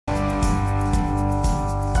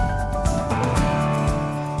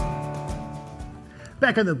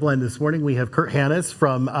Back on the blend this morning, we have Kurt Hannes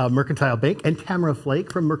from Mercantile Bank and Tamara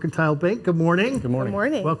Flake from Mercantile Bank. Good morning. Good morning. Good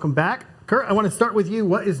morning. Welcome back. Kurt, I want to start with you.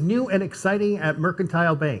 What is new and exciting at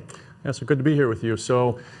Mercantile Bank? Yeah, so good to be here with you.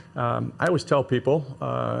 So I always tell people,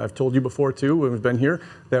 I've told you before too, when we've been here,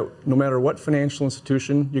 that no matter what financial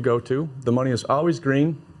institution you go to, the money is always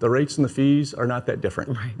green. The rates and the fees are not that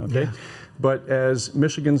different. Right. Okay. Yeah. But as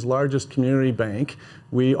Michigan's largest community bank,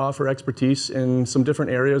 we offer expertise in some different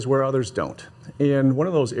areas where others don't. And one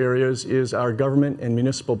of those areas is our government and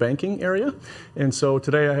municipal banking area. And so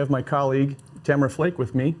today I have my colleague, Tamara Flake,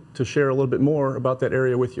 with me to share a little bit more about that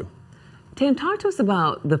area with you. Tam, talk to us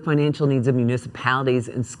about the financial needs of municipalities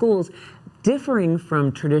and schools differing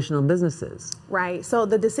from traditional businesses. Right. So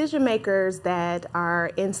the decision makers that are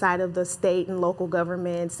inside of the state and local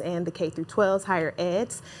governments and the K through 12s, higher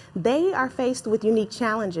eds, they are faced with unique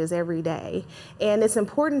challenges every day. And it's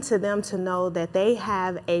important to them to know that they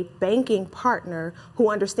have a banking partner who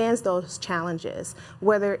understands those challenges,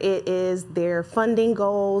 whether it is their funding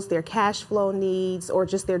goals, their cash flow needs, or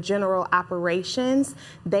just their general operations.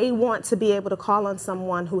 They want to be able to call on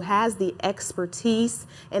someone who has the expertise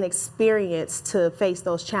and experience to face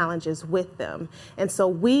those challenges with them. And so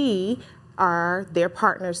we are their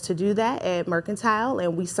partners to do that at Mercantile,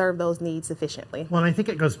 and we serve those needs efficiently. Well, and I think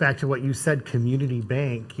it goes back to what you said, community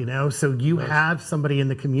bank, you know, so you have somebody in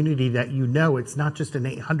the community that you know. It's not just an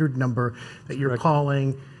 800 number that you're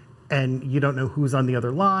calling and you don't know who's on the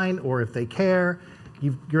other line or if they care.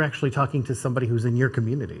 You're actually talking to somebody who's in your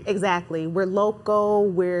community. Exactly. We're local,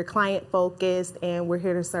 we're client focused, and we're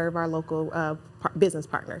here to serve our local business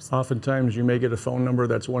partners. Oftentimes you may get a phone number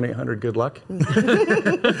that's 1-800-GOOD-LUCK.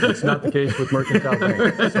 That's not the case with Mercantile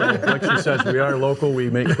Bank. So like she says, we are local, we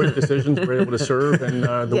make quick decisions, we're able to serve, and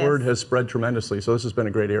the word has spread tremendously. So this has been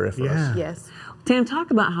a great area for us. Yes. Tam, talk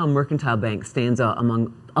about how Mercantile Bank stands out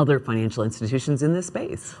among other financial institutions in this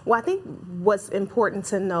space. Well, I think what's important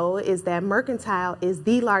to know is that Mercantile is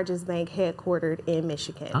the largest bank headquartered in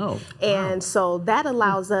Michigan. Oh, and so that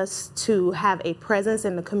allows us to have a presence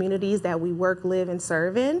in the communities that we work, live, and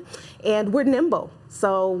serve in, and we're nimble.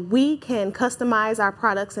 So we can customize our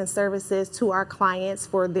products and services to our clients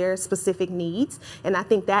for their specific needs, and I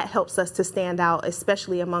think that helps us to stand out,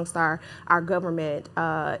 especially amongst our government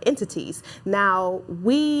entities. Now,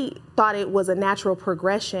 we thought it was a natural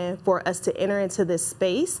progression for us to enter into this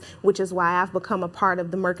space, which is why I've become a part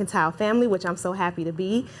of the Mercantile family, which I'm so happy to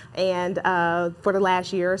be. And for the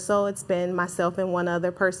last year or so, it's been myself and one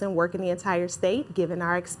other person working the entire state, given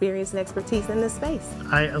our experience and expertise in this space.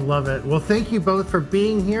 I love it. Well, thank you both for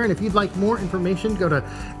being here. And if you'd like more information, go to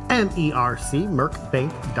mercbank.com.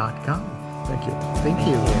 Thank you. Thank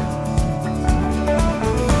you.